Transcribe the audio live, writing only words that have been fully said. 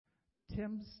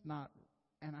Tim's not,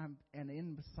 and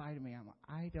in beside of me,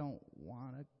 I don't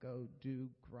want to go do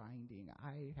grinding.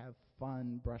 I have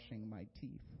fun brushing my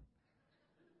teeth.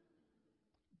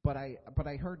 But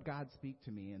I heard God speak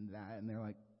to me in that,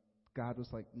 and God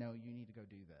was like, no, you need to go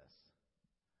do this.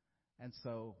 And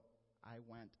so I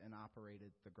went and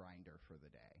operated the grinder for the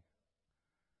day.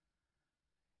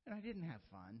 And I didn't have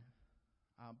fun,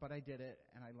 but I did it,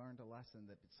 and I learned a lesson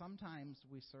that sometimes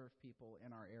we serve people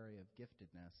in our area of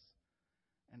giftedness,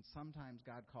 and sometimes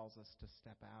God calls us to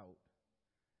step out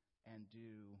and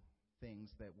do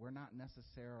things that we're not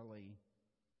necessarily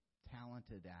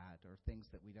talented at or things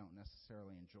that we don't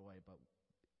necessarily enjoy, but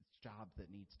it's jobs that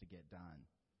needs to get done.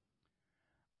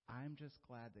 I'm just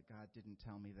glad that God didn't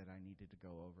tell me that I needed to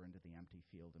go over into the empty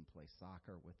field and play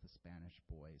soccer with the Spanish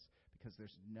boys, because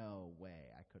there's no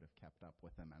way I could have kept up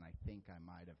with them, and I think I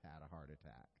might have had a heart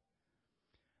attack.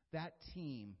 That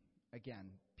team,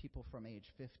 again, people from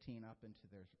age 15 up into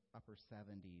their upper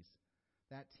 70s,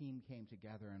 that team came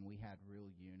together and we had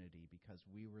real unity because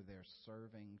we were there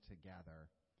serving together.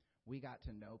 We got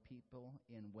to know people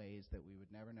in ways that we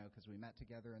would never know because we met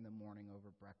together in the morning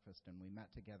over breakfast, and we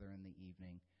met together in the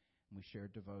evening, and we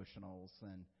shared devotionals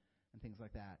and things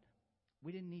like that.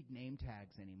 We didn't need name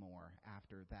tags anymore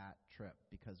after that trip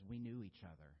because we knew each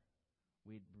other.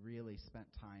 We'd really spent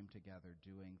time together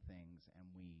doing things, and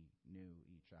we knew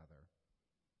each other.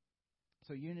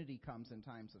 So unity comes in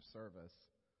times of service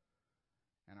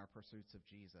and our pursuits of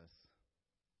Jesus.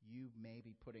 You may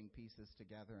be putting pieces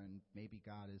together, and maybe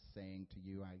God is saying to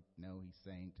you, I know he's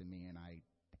saying to me, and I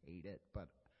hate it, but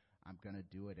I'm going to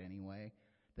do it anyway,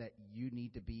 that you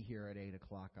need to be here at 8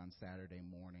 o'clock on Saturday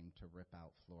morning to rip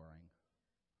out flooring.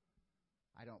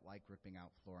 I don't like ripping out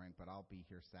flooring, but I'll be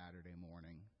here Saturday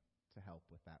morning to help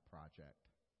with that project.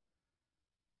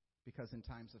 Because in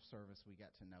times of service, we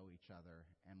get to know each other,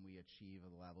 and we achieve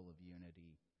a level of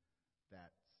unity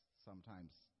that's sometimes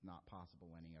not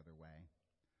possible any other way.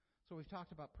 So we've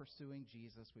talked about pursuing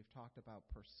Jesus. We've talked about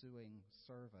pursuing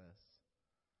service.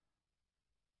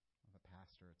 Well, the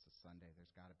pastor, it's a Sunday.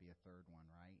 There's got to be a third one,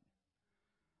 right?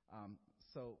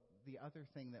 So the other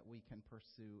thing that we can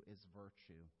pursue is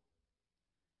virtue.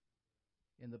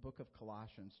 In the book of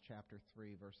Colossians, chapter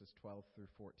 3, verses 12 through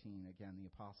 14, again, the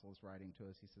apostle is writing to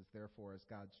us. He says, therefore, as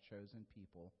God's chosen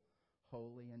people,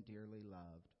 holy and dearly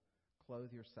loved,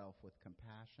 clothe yourself with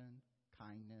compassion,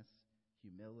 kindness,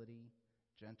 humility,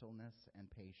 gentleness, and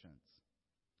patience.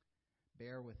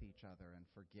 Bear with each other and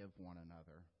forgive one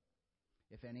another.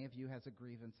 If any of you has a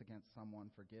grievance against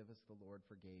someone, forgive as the Lord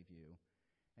forgave you.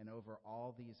 And over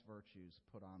all these virtues,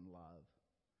 put on love.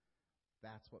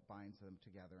 That's what binds them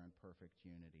together in perfect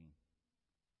unity.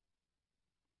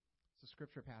 So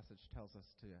scripture passage tells us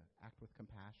to act with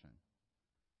compassion,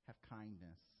 have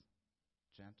kindness,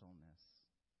 gentleness,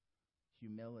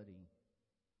 humility,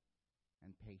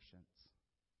 and patience.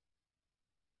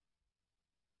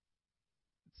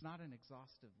 It's not an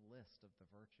exhaustive list of the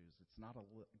virtues. It's not an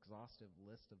exhaustive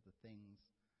list of the things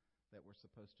that we're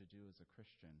supposed to do as a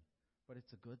Christian, but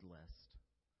it's a good list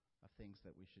of things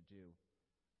that we should do.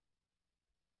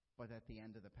 But at the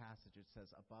end of the passage, it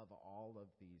says, above all of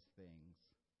these things,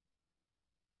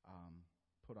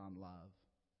 put on love.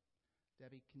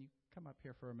 Debbie, can you come up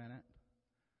here for a minute?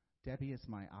 Debbie is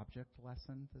my object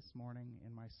lesson this morning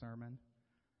in my sermon.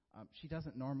 She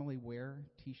doesn't normally wear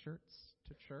T-shirts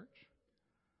to church,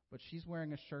 but she's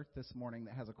wearing a shirt this morning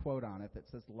that has a quote on it that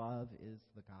says, love is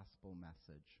the gospel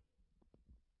message.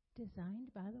 Designed,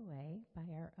 by the way, by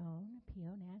our own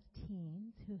PONAS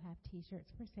teens who have T-shirts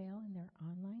for sale in their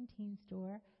online teen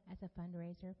store as a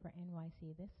fundraiser for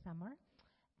NYC this summer.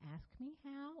 Ask me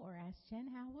how, or ask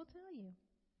Jen how, we'll tell you.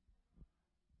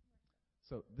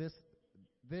 So this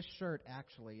shirt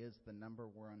actually is the number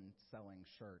one selling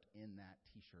shirt in that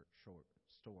T-shirt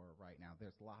store right now.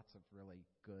 There's lots of really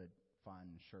good,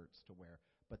 fun shirts to wear.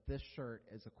 But this shirt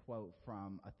is a quote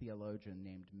from a theologian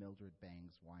named Mildred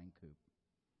Bangs Wynkoop.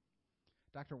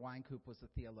 Dr. Wynkoop was a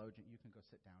theologian. You can go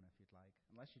sit down if you'd like,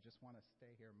 unless you just want to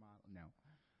stay here. No.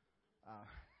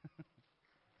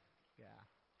 Yeah,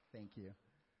 thank you.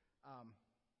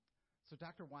 So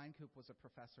Dr. Wynkoop was a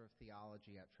professor of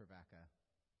theology at Trevecca,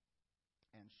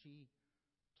 and she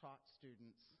taught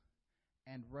students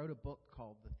and wrote a book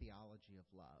called The Theology of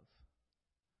Love.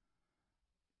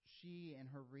 She, in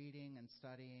her reading and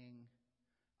studying,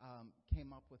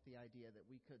 came up with the idea that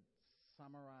we could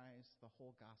summarize the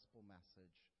whole gospel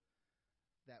message,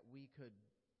 that we could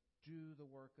do the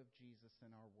work of Jesus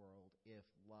in our world if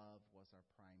love was our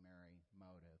primary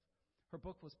motive. Her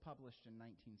book was published in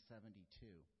 1972.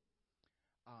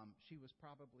 She was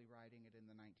probably writing it in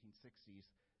the 1960s.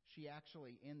 She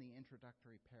actually, in the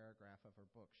introductory paragraph of her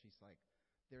book, she's like,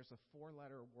 there's a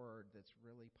 4-letter word that's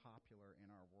really popular in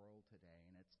our world today,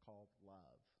 and it's called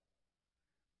love.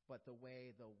 But the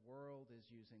way the world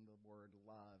is using the word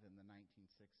love in the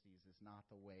 1960s is not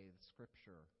the way the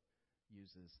Scripture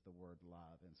uses the word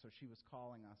love. And so she was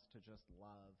calling us to just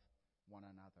love one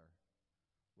another,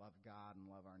 love God and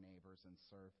love our neighbors and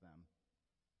serve them.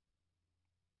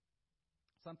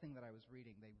 Something that I was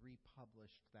reading, they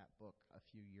republished that book a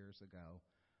few years ago.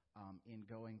 In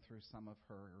going through some of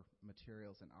her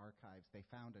materials and archives, they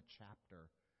found a chapter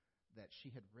that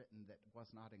she had written that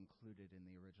was not included in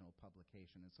the original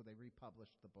publication. And so they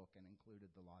republished the book and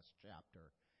included the lost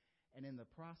chapter. And in the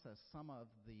process, some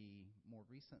of the more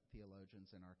recent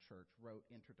theologians in our church wrote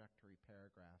introductory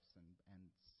paragraphs and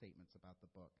statements about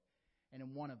the book. And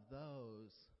in one of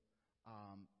those,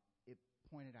 it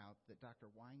pointed out that Dr.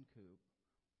 Wynkoop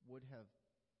would have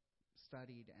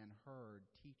studied and heard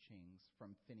teachings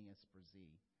from Phineas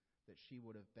Brzee, that she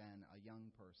would have been a young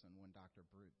person when Dr.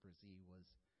 Brzee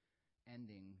was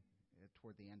ending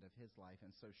toward the end of his life,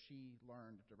 and so she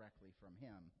learned directly from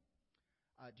him.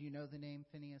 Do you know the name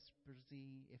Phineas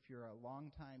Brzee? If you're a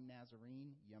longtime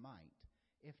Nazarene, you might.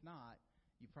 If not,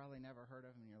 you probably never heard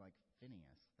of him, and you're like,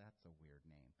 Phineas, that's a weird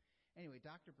name. Anyway,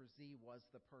 Dr. Brzee was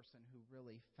the person who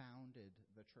really founded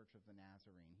the Church of the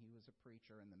Nazarene. He was a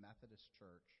preacher in the Methodist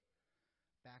Church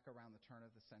back around the turn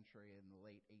of the century in the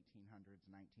late 1800s,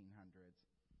 1900s.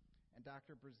 And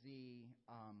Dr. Brzee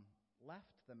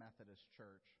left the Methodist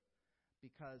Church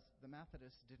because the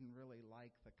Methodists didn't really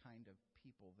like the kind of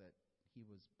people that he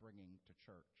was bringing to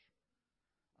church.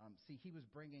 He was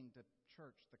bringing to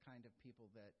church the kind of people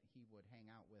that he would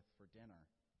hang out with for dinner.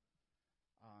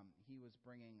 He was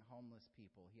bringing homeless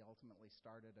people. He ultimately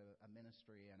started a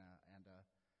ministry and a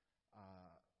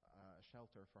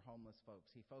shelter for homeless folks.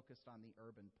 He focused on the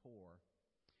urban poor.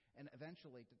 And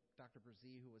eventually, Dr.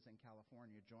 Brzee, who was in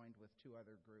California, joined with 2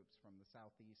 other groups from the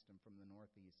southeast and from the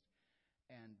northeast.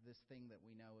 And this thing that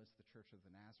we know as the Church of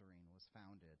the Nazarene was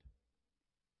founded.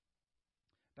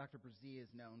 Dr. Brzee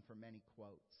is known for many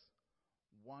quotes.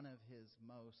 One of his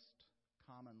most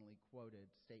commonly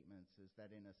quoted statements is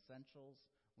that in essentials,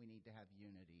 we need to have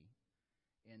unity.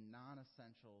 In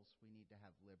non-essentials, we need to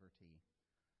have liberty.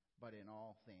 But in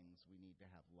all things, we need to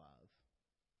have love.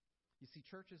 You see,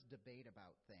 churches debate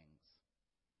about things.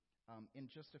 In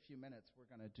just a few minutes,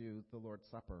 we're going to do the Lord's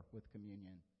Supper with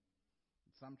communion.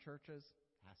 In some churches,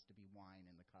 it has to be wine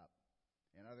in the cup.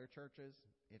 In other churches,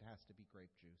 it has to be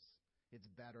grape juice. It's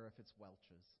better if it's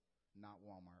Welch's, not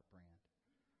Walmart brand.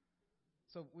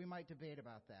 So we might debate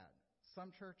about that. Some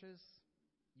churches,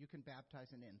 you can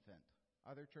baptize an infant.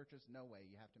 Other churches, no way.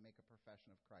 You have to make a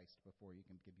profession of Christ before you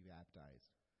can be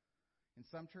baptized. In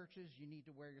some churches, you need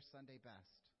to wear your Sunday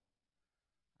best.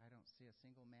 I don't see a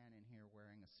single man in here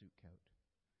wearing a suit coat.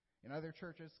 In other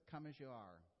churches, come as you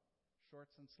are.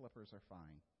 Shorts and slippers are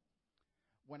fine.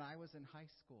 When I was in high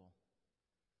school,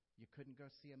 you couldn't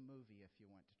go see a movie if you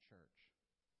went to church.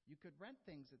 You could rent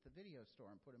things at the video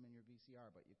store and put them in your VCR,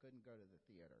 but you couldn't go to the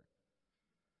theater.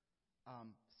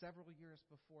 Several years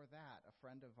before that, a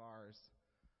friend of ours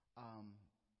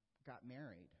got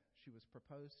married. She was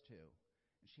proposed to,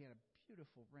 and she had a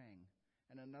beautiful ring.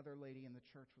 And another lady in the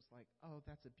church was like, oh,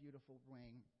 that's a beautiful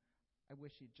ring. I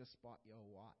wish you'd just bought you a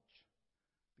watch.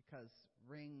 Because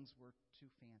rings were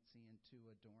too fancy and too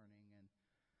adorning. And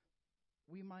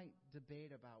we might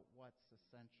debate about what's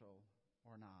essential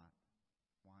or not.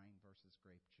 Wine versus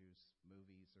grape juice,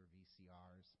 movies or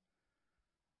VCRs.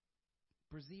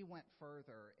 Brzee went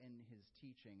further in his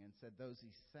teaching and said those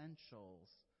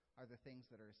essentials are the things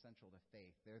that are essential to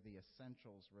faith. They're the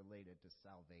essentials related to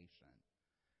salvation.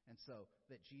 And so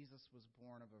that Jesus was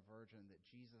born of a virgin, that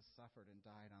Jesus suffered and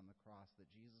died on the cross,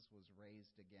 that Jesus was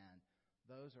raised again,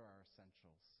 those are our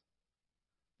essentials.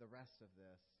 The rest of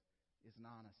this is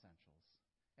non-essentials.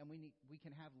 And we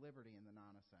can have liberty in the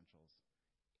non-essentials.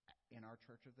 In our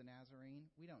Church of the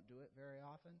Nazarene, we don't do it very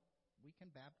often. We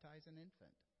can baptize an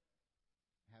infant.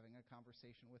 Having a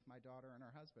conversation with my daughter and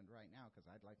her husband right now because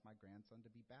I'd like my grandson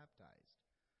to be baptized.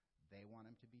 They want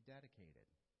him to be dedicated.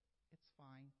 It's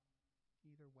fine.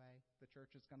 Either way, the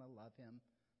church is going to love him.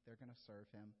 They're going to serve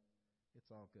him.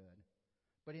 It's all good.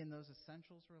 But in those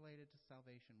essentials related to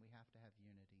salvation, we have to have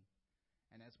unity.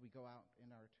 And as we go out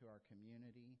to our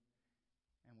community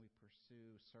and we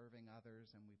pursue serving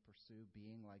others and we pursue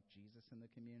being like Jesus in the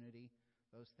community,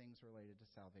 those things related to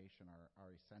salvation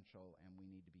are essential, and we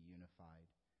need to be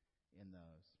unified in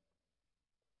those.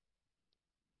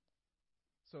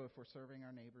 So if we're serving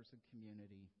our neighbors and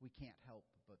community, we can't help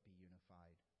but be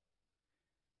unified.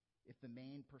 If the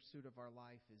main pursuit of our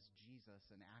life is Jesus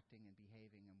and acting and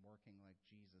behaving and working like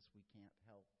Jesus, we can't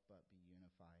help but be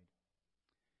unified.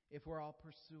 If we're all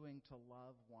pursuing to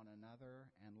love one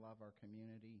another and love our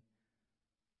community,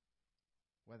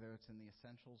 whether it's in the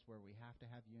essentials where we have to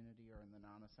have unity or in the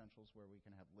non-essentials where we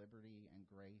can have liberty and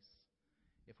grace,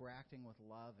 if we're acting with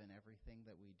love in everything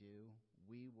that we do,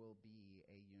 we will be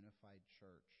a unified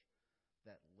church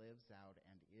that lives out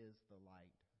and is the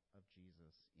light of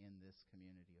Jesus in this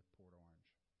community of Port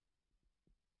Orange.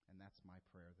 And that's my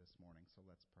prayer this morning, so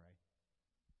let's pray.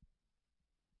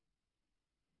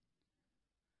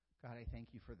 God, I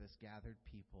thank you for this gathered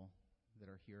people that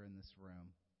are here in this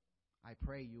room. I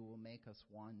pray you will make us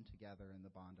one together in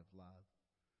the bond of love.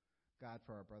 God,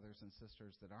 for our brothers and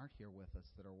sisters that aren't here with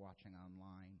us, that are watching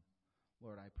online,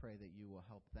 Lord, I pray that you will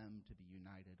help them to be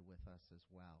united with us as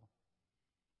well,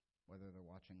 whether they're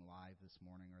watching live this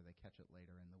morning or they catch it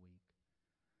later in the week.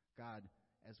 God,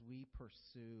 as we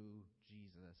pursue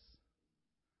Jesus,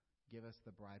 give us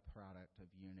the byproduct of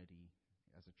unity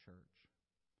as a church.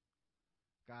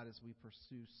 God, as we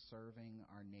pursue serving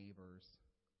our neighbors,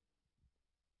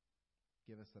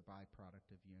 give us the byproduct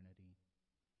of unity.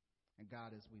 And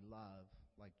God, as we love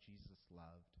like Jesus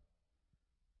loved,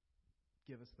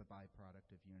 give us the byproduct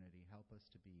of unity. Help us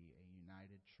to be a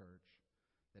united church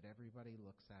that everybody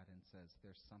looks at and says,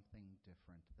 there's something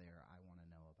different there. I want to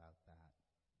know about that.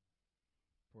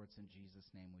 For it's in Jesus'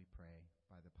 name we pray,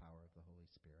 by the power of the Holy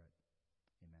Spirit.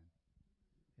 Amen.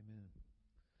 Amen.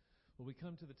 Well, we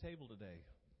come to the table today.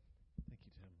 Thank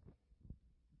you, Tim.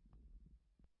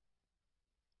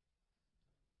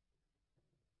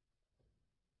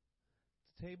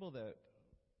 It's a table that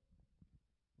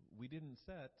we didn't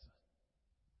set.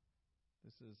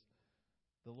 This is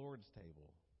the Lord's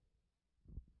table.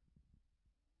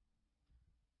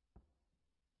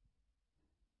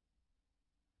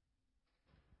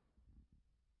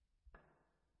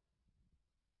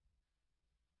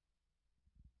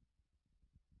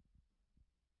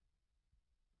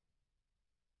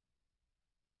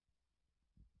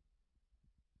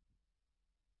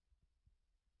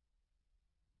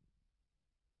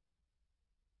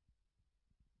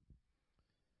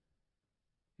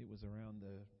 It was around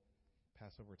the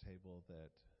Passover table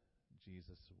that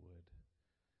Jesus would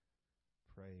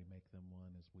pray, make them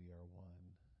one as we are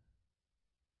one.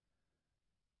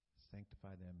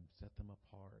 Sanctify them, set them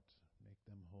apart, make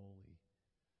them holy.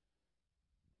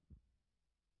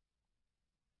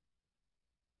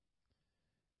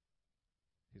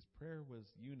 His prayer was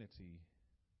unity,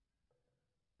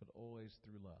 but always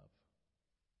through love.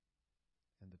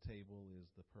 And the table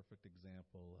is the perfect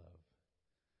example of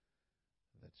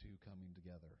the two coming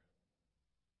together.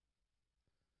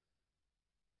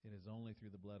 It is only through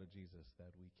the blood of Jesus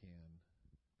that we can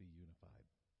be unified.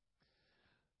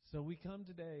 So we come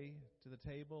today to the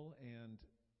table, and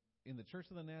in the Church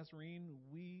of the Nazarene,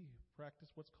 we practice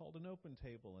what's called an open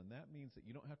table, and that means that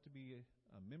you don't have to be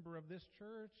a member of this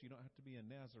church, you don't have to be a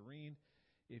Nazarene.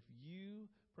 If you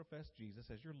profess Jesus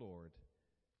as your Lord,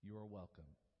 you are welcome.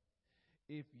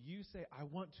 If you say, I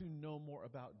want to know more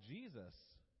about Jesus,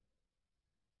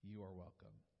 you are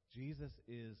welcome. Jesus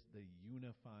is the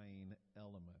unifying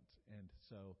element. And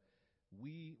so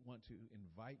we want to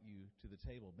invite you to the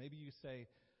table. Maybe you say,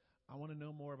 I want to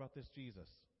know more about this Jesus.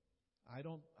 I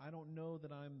don't know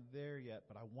that I'm there yet,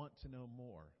 but I want to know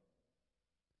more.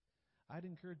 I'd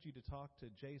encourage you to talk to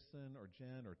Jason or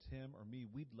Jen or Tim or me.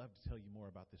 We'd love to tell you more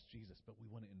about this Jesus, but we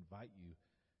want to invite you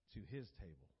to his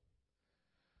table.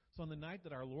 So on the night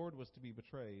that our Lord was to be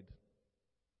betrayed,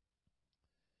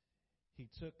 he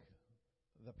took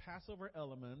the Passover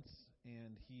elements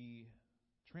and he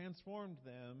transformed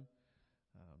them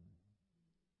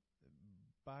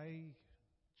by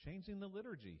changing the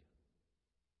liturgy.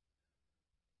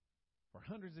 For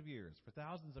hundreds of years, for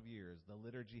thousands of years, the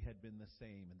liturgy had been the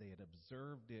same, and they had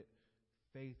observed it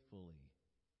faithfully,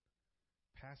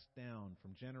 passed down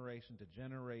from generation to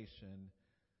generation.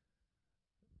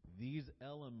 These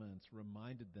elements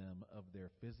reminded them of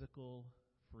their physical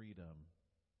freedom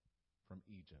from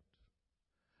Egypt,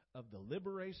 of the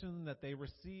liberation that they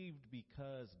received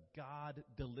because God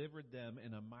delivered them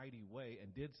in a mighty way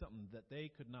and did something that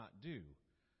they could not do.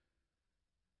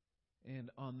 And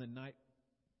on the night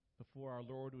before our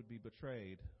Lord would be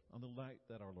betrayed, on the night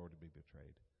that our Lord would be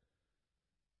betrayed,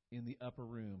 in the upper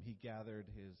room, he gathered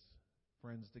his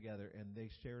friends together and they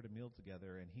shared a meal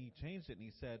together, and he changed it and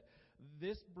he said,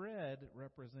 this bread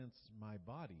represents my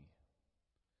body,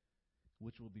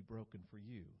 which will be broken for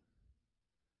you.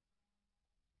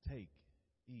 Take,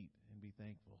 eat, and be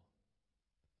thankful.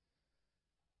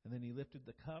 And then he lifted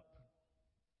the cup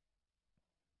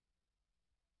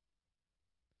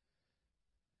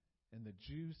And the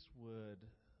juice would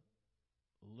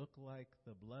look like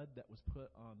the blood that was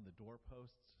put on the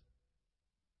doorposts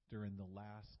during the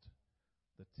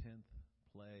 10th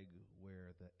plague,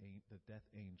 where the death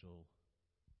angel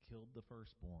killed the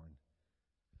firstborn,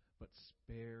 but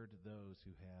spared those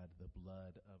who had the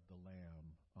blood of the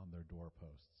lamb on their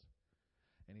doorposts.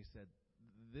 And he said,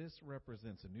 this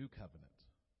represents a new covenant.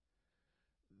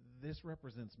 This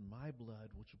represents my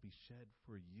blood, which will be shed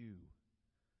for you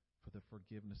for the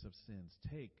forgiveness of sins.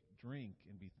 Take, drink,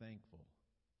 and be thankful.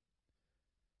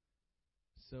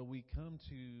 So we come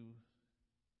to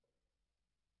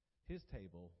his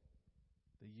table,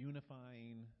 the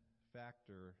unifying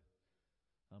factor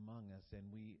among us,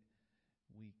 and we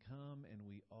come and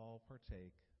we all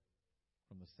partake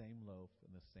from the same loaf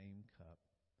and the same cup,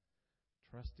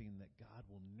 trusting that God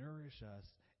will nourish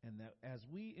us, and that as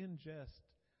we ingest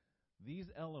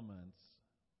these elements,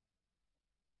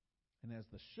 and as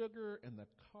the sugar and the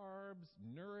carbs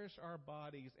nourish our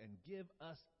bodies and give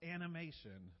us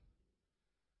animation,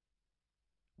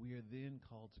 we are then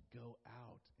called to go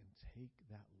out and take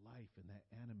that life and that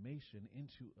animation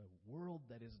into a world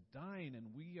that is dying, and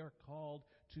we are called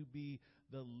to be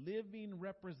the living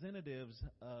representatives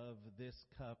of this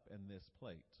cup and this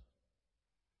plate.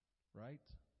 Right?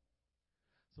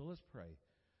 So let's pray.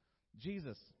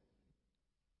 Jesus,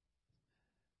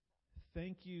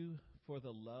 thank you for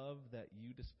the love that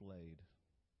you displayed.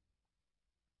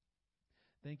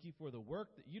 Thank you for the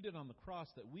work that you did on the cross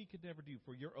that we could never do,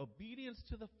 for your obedience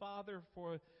to the Father,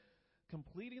 for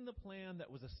completing the plan that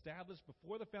was established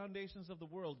before the foundations of the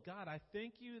world. God, I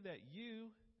thank you that you,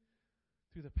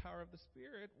 through the power of the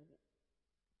Spirit,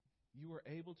 you were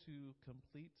able to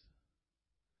complete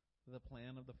the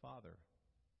plan of the Father.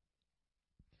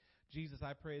 Jesus,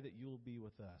 I pray that you will be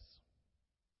with us.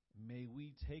 May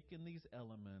we take in these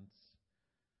elements,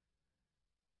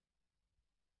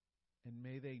 and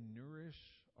may they nourish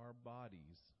our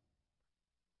bodies.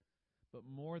 But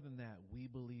more than that, we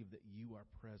believe that you are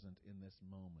present in this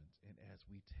moment. And as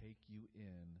we take you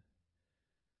in,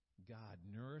 God,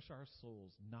 nourish our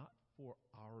souls, not for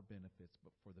our benefits,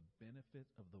 but for the benefit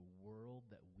of the world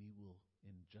that we will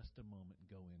in just a moment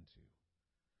go into.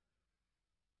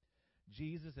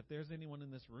 Jesus, if there's anyone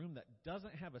in this room that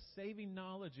doesn't have a saving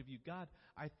knowledge of you, God,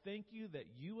 I thank you that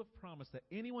you have promised that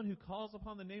anyone who calls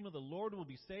upon the name of the Lord will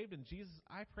be saved. And Jesus,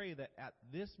 I pray that at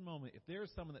this moment, if there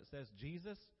is someone that says,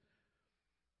 Jesus,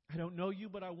 I don't know you,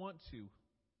 but I want to.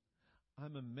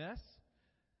 I'm a mess,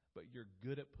 but you're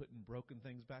good at putting broken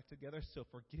things back together, so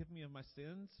forgive me of my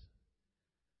sins.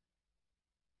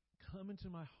 Come into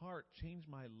my heart, change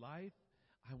my life.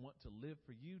 I want to live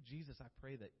for you. Jesus, I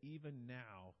pray that even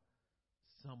now,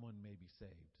 someone may be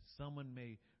saved. Someone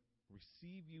may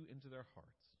receive you into their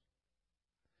hearts.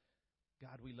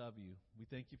 God, we love you. We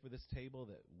thank you for this table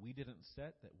that we didn't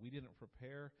set, that we didn't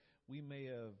prepare. We may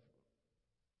have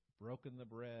broken the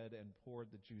bread and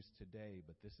poured the juice today,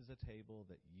 but this is a table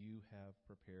that you have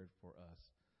prepared for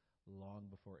us long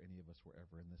before any of us were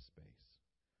ever in this space.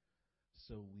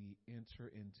 So we enter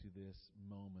into this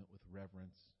moment with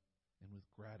reverence and with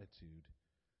gratitude.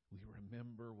 We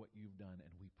remember what you've done,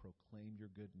 and we proclaim your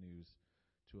good news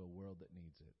to a world that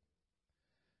needs it.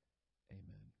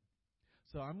 Amen.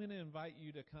 So I'm going to invite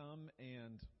you to come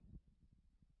and...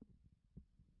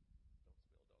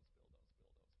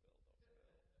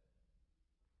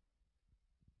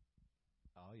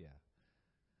 Oh, yeah.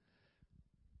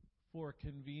 For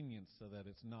convenience, so that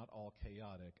it's not all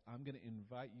chaotic, I'm going to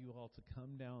invite you all to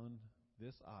come down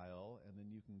this aisle, and then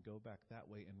you can go back that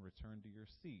way and return to your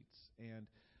seats. And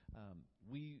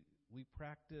we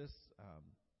practice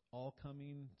all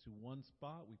coming to one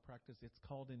spot. We practice, it's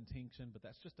called intinction, but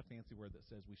that's just a fancy word that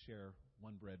says we share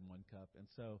one bread and one cup. And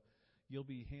so you'll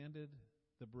be handed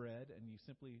the bread, and you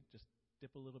simply just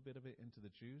dip a little bit of it into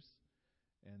the juice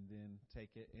and then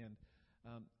take it. And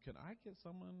can I get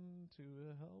someone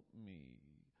to help me?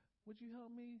 Would you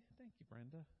help me? Thank you,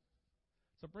 Brenda.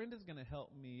 So Brenda's going to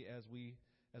help me as we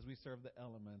serve the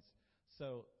elements.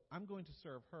 So I'm going to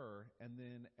serve her, and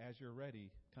then as you're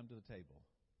ready, come to the table.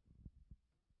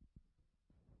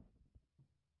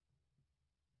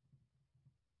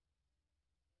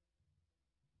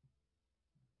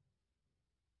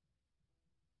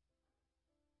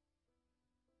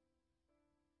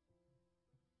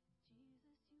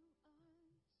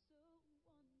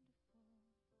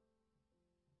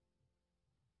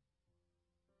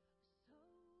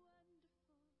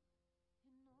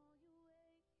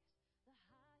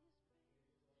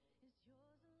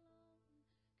 Yours alone,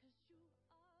 'cause you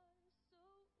are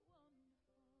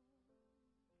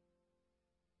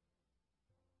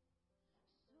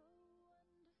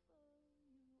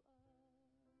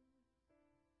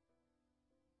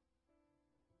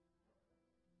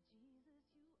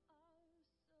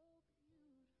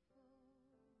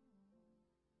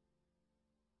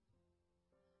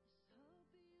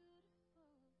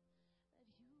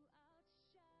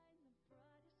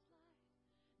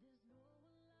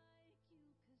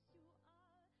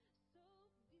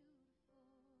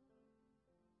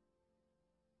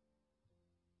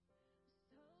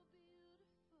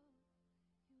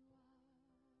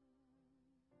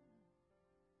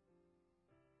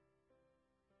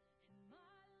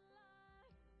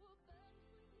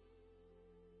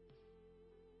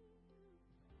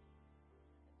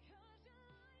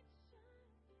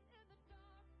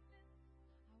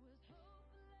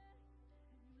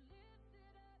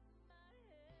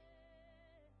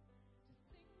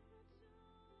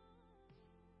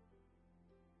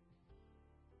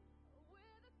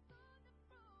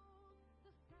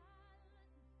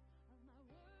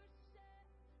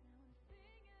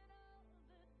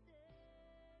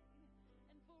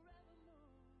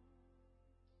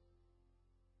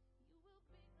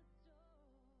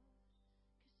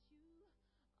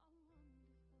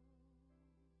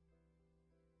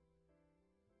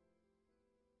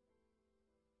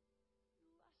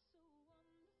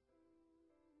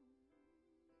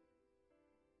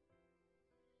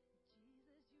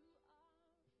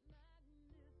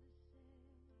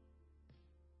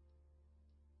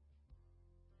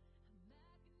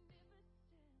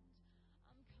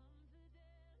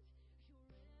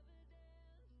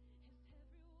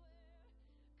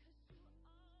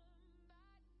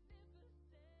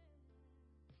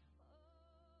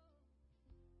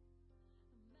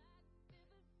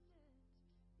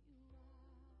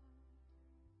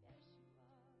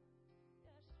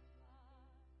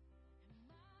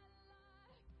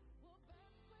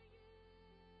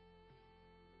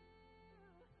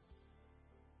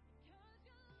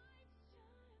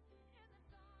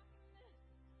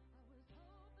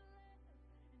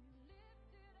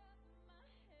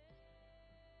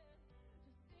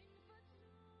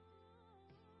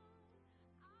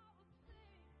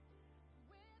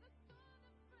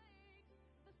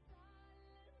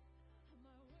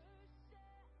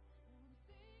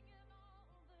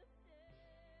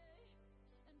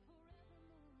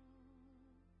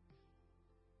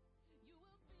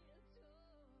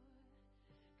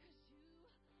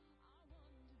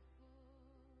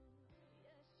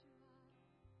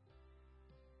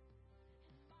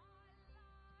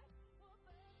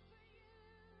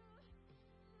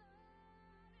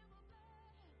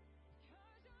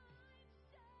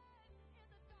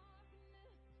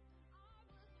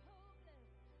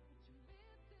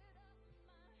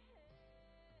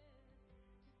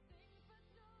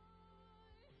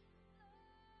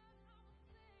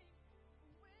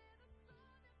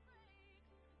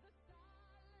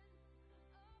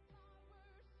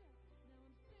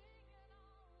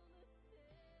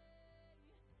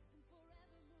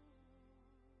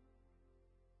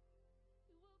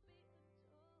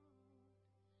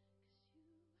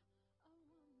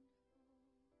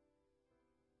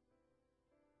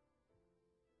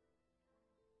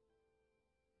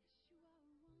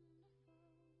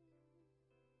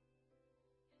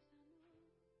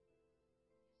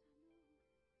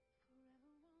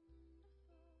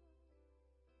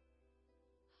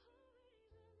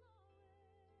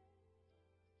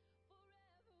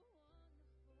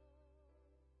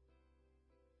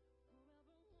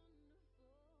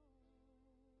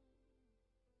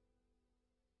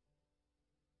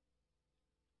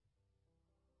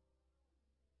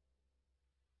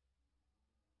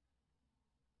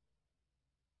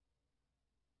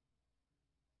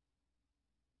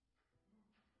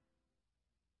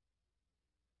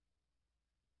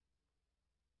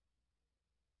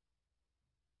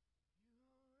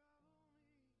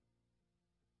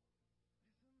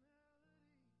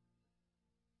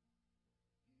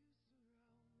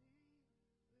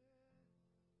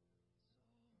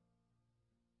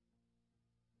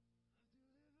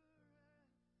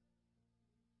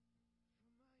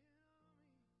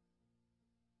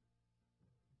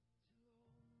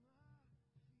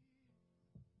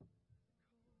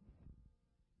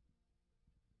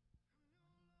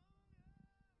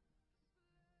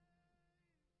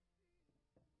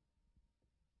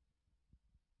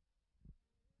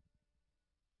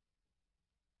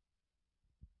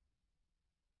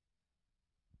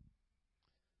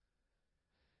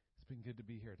been good to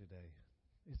be here today.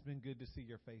 It's been good to see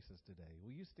your faces today.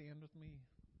 Will you stand with me?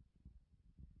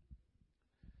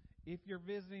 If you're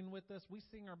visiting with us, we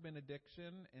sing our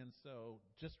benediction, and so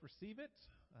just receive it.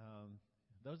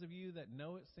 Those of you that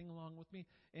know it, sing along with me.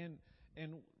 And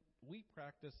we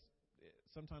practice.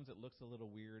 Sometimes it looks a little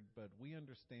weird, but we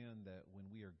understand that when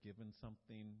we are given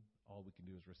something, all we can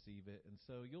do is receive it. And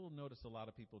so you'll notice a lot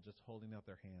of people just holding out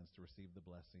their hands to receive the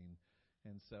blessing.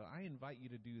 And so I invite you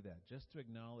to do that, just to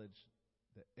acknowledge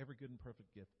that every good and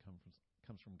perfect gift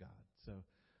comes from God. So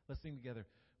let's sing together.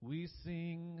 We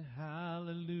sing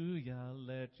hallelujah,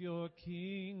 let your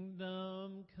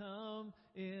kingdom come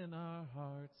in our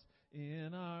hearts,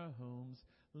 in our homes.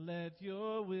 Let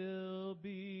your will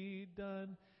be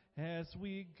done as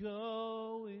we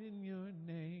go in your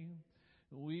name.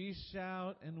 We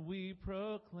shout and we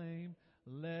proclaim,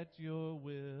 let your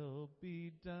will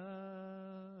be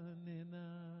done in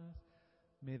us.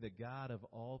 May the God of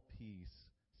all peace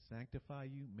sanctify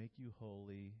you, make you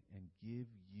holy, and give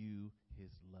you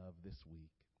his love this week.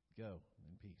 Go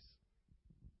in peace.